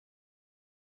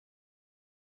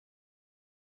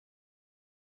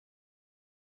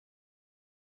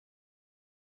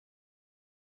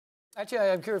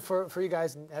Actually, I'm curious for you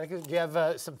guys. Do you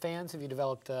have some fans? Have you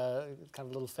developed kind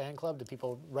of a little fan club? Do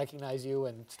people recognize you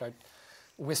and start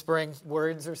whispering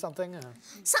words or something?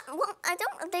 Well, I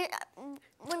don't.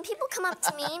 When people come up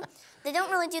to me, they don't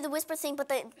really do the whisper thing, but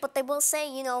they will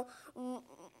say, you know,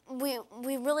 we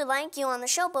really like you on the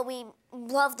show, but we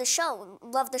love the show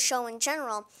in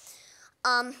general.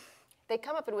 They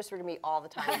come up and whisper to me all the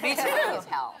time. Me too. As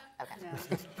hell. Okay.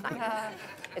 Yeah.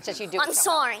 It's just you do. I'm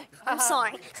sorry. I'm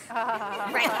sorry.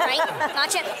 Right.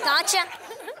 Gotcha.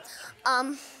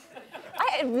 I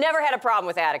have never had a problem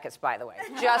with Atticus, by the way.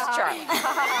 Just Charlie.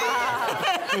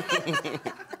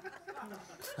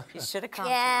 You should have come.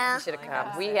 Yeah. You should have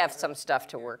come. We have some stuff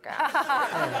to work out.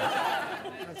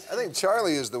 I think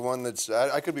Charlie is the one that's,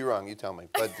 I could be wrong, you tell me,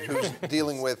 but who's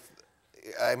dealing with,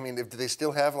 I mean, do they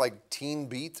still have like Teen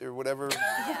Beat or whatever,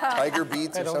 Tiger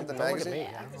Beats or something magazine?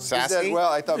 Sassy?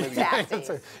 Well, I thought maybe.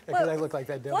 Because I look like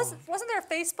that devil. Wasn't there a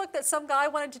Facebook that some guy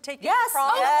wanted to take you Yes, to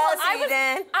prom? yes, I he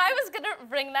did. was gonna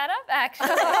bring that up actually.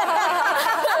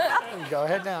 Go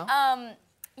ahead now.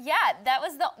 Yeah,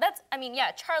 I mean,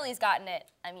 yeah, Charlie's gotten it,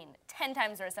 10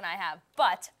 times worse than I have,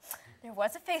 but there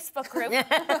was a Facebook group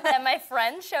that my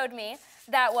friend showed me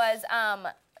that was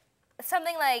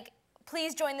something like,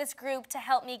 please join this group to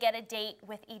help me get a date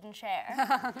with Eden Cher. And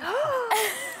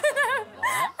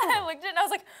I looked at it and I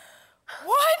was like,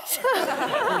 what?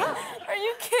 Are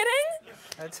you kidding?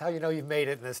 That's how you know you've made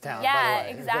it in this town. Yeah, by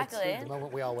the way. exactly. That's the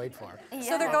moment we all wait for. Yeah.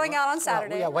 So they're going out on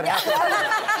Saturday. Yeah, what happened?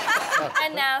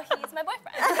 And now he's my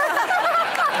boyfriend.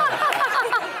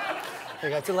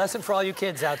 That's a lesson for all you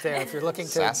kids out there if you're looking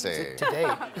to date.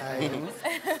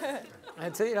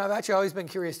 And so, I've actually always been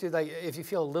curious too, like if you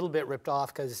feel a little bit ripped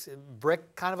off, because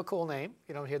Brick, kind of a cool name.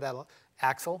 You don't hear that a lot.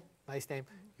 Axel, nice name.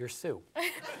 You're Sue.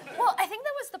 Well, I think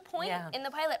that was the point in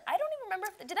the pilot. I don't even remember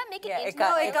did that make it into it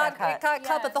got cut,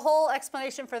 Yeah. but the whole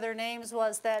explanation for their names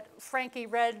was that Frankie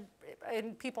read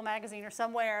in People magazine or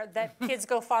somewhere that kids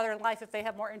go farther in life if they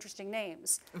have more interesting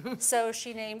names. So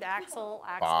she named Axel.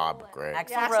 Bob, great.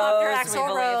 Axel Axel Rose, after Axl we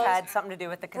believe, Rose. had something to do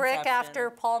with the conception. Brick after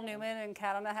Paul Newman and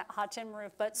Cat on the Hot Tin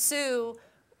Roof. But Sue,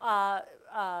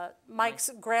 Mike's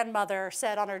grandmother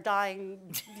said on her dying,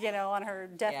 on her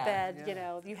deathbed,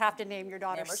 you have to name your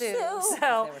daughter Sue.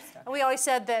 So and we always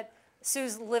said that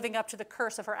Sue's living up to the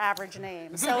curse of her average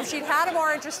name. So if she'd had a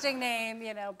more interesting name,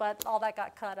 but all that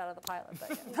got cut out of the pilot.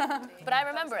 But I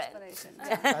remember it.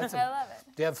 I love it.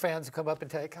 Do you have fans who come up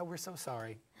and tell you, "God, we're so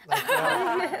sorry"? Like,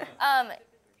 Yeah,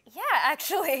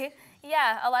 actually.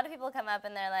 Yeah, a lot of people come up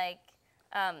and they're like,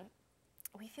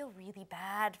 we feel really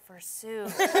bad for Sue.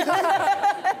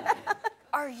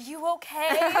 Are you okay?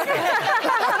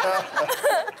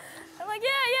 I'm like,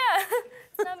 yeah.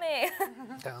 It's not me.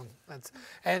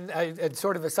 And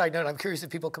sort of a side note, I'm curious if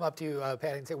people come up to you,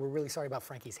 Patty, and say, "We're really sorry about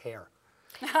Frankie's hair."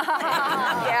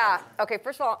 Yeah. Okay,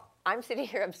 first of all, I'm sitting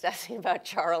here obsessing about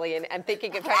Charlie and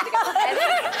thinking of trying to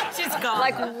get. She's gone.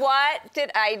 Like, what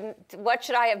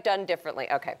should I have done differently?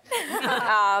 Okay.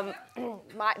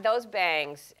 Those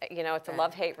bangs, it's a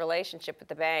love-hate relationship with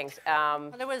the bangs.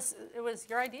 But it was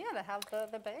your idea to have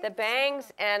the bangs. The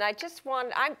bangs, and I just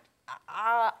want,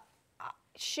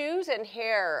 shoes and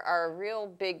hair are a real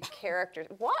big character.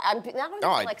 What? I'm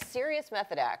not like serious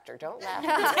method actor. Don't laugh.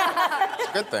 It's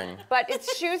a good thing. But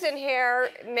it's shoes and hair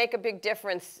make a big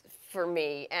difference for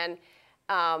me. And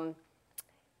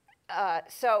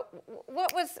so,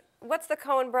 what's the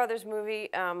Coen Brothers movie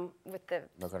with the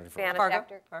Spanish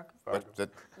actor? Fargo?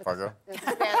 The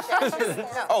Spanish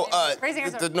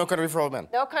actor? No. No Country for Old Men.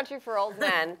 No Country for Old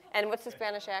Men. And what's the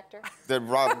Spanish actor?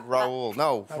 Raul.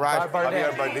 No, Javier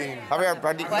Bardem. Javier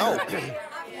Bardem. No.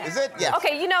 Is it? Yes.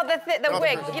 Okay, the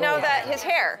wig, his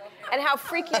hair, and how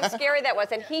freaky and scary that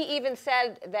was. And he even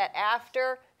said that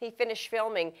after he finished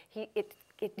filming, it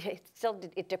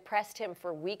depressed him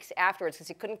for weeks afterwards because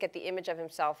he couldn't get the image of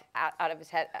himself out of his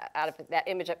head,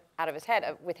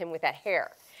 with him with that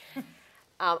hair.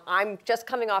 I'm just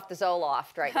coming off the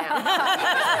Zoloft right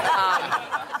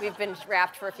now. We've been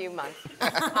wrapped for a few months.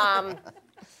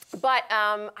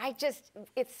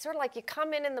 It's sort of like you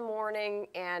come in the morning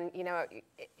and,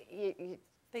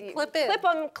 They clip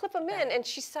them in, and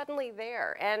she's suddenly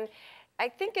there. And I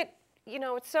think it's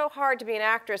so hard to be an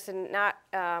actress and not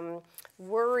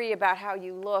worry about how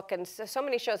you look. And so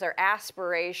many shows are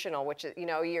aspirational, which is,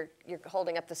 you're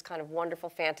holding up this kind of wonderful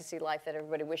fantasy life that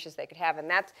everybody wishes they could have, and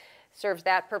that serves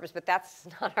that purpose. But that's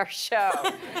not our show.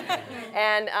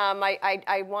 And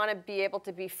I want to be able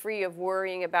to be free of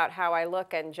worrying about how I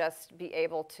look and just be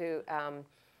able to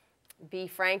be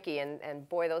Frankie, and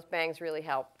boy, those bangs really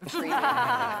help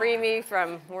free me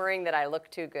from worrying that I look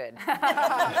too good.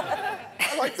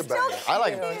 I like the bangs. I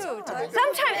like it.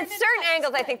 Sometimes, in certain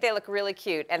angles, I think they look really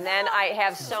cute, and then I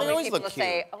have so They many always people look to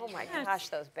say, "Oh my gosh,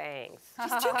 those bangs."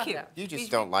 She's too cute. You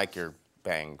just don't like your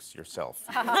bangs yourself.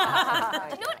 You know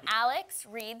what Alex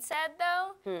Reed said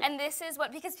though? And this is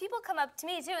what, because people come up to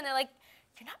me too and they're like,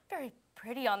 "You're not very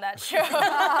pretty on that show." Like,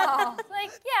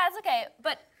 yeah, it's okay,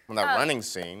 but. Well, that running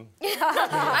scene.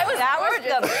 That was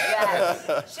the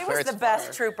best. She was the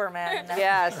best trooper, man.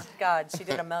 Yes. God, she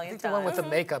did a million The one times. with the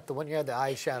makeup, the one you had the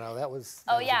eyeshadow, that was.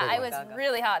 Oh that yeah, I a big was one.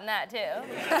 really hot in that too.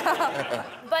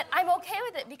 But I'm okay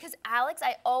with it because Alex,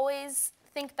 I always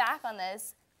think back on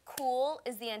this. Cool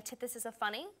is the antithesis of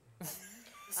funny.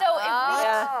 So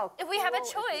if we have a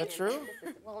choice. Is that true?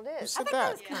 Well, it Who is. said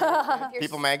that?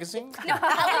 People magazine? No,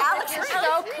 Alex You're is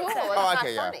so cool. It's Oh, not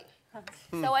okay, yeah. funny.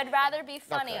 So I'd rather be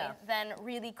funny Okay. than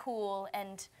really cool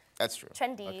and That's true.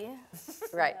 trendy.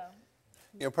 Right.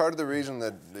 You know, part of the reason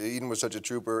that Eden was such a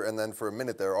trooper, and then for a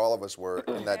minute there, all of us were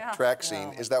in that track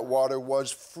scene, is that water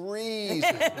was freezing.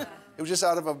 It was just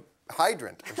out of a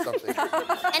hydrant or something.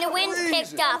 And the wind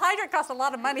picked up. Hydrant cost a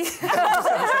lot of money.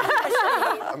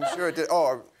 I'm sure it did.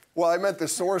 Oh, well, I meant the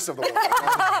source of the water,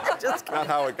 not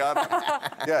how it got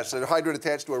there. Yes, a hydrant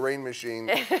attached to a rain machine.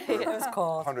 It was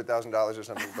cold. $100,000 or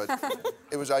something, but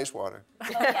it was ice water.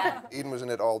 Yeah. Eden was in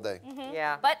it all day.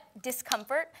 Yeah. But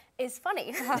discomfort is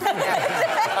funny.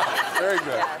 Very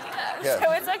good. Yeah.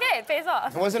 So it's okay, it pays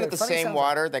off. Wasn't it the Funny same sounds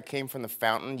water that came from the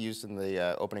fountain used in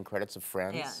the opening credits of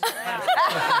Friends? Yeah.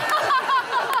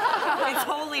 It's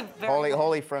wholly very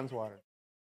Holy Friends water.